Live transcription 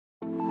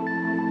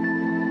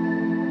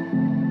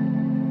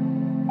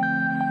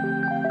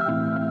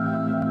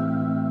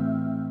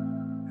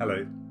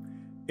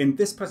In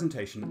this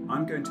presentation,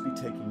 I'm going to be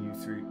taking you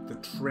through the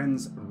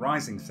Trends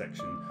Rising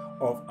section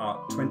of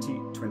our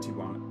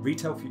 2021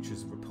 Retail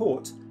Futures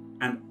Report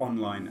and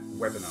online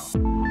webinar.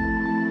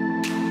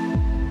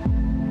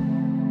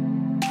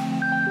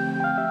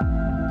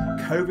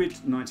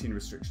 COVID-19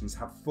 restrictions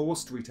have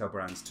forced retail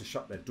brands to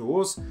shut their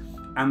doors,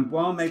 and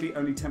while maybe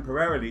only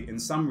temporarily in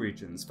some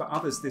regions, for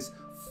others this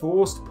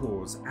forced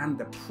pause and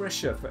the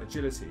pressure for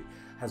agility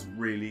has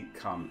really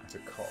come at a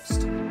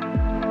cost.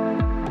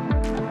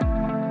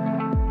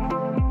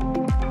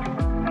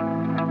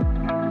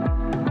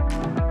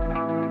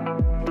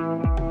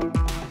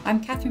 I'm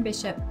Catherine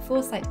Bishop,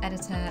 Foresight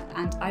Editor,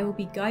 and I will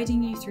be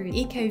guiding you through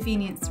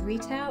Eco-Convenience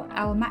Retail,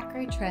 our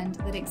macro trend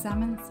that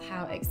examines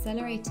how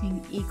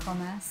accelerating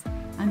e-commerce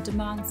and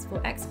demands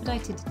for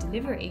expedited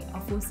delivery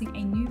are forcing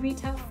a new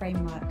retail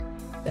framework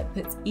that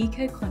puts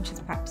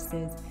eco-conscious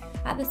practices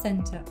at the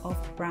centre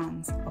of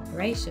brands'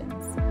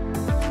 operations.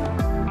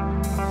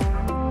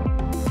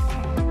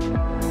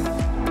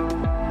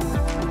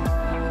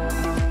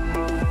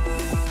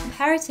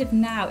 The imperative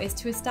now is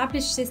to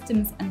establish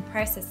systems and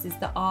processes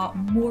that are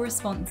more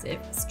responsive,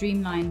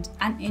 streamlined,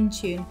 and in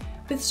tune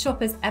with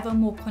shoppers' ever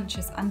more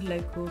conscious and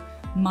local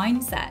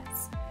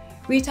mindsets.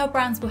 Retail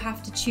brands will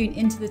have to tune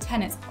into the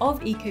tenets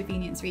of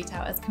eco-convenience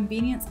retail as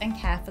convenience and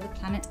care for the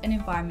planet and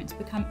environment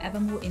become ever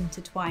more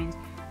intertwined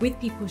with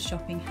people's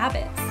shopping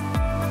habits.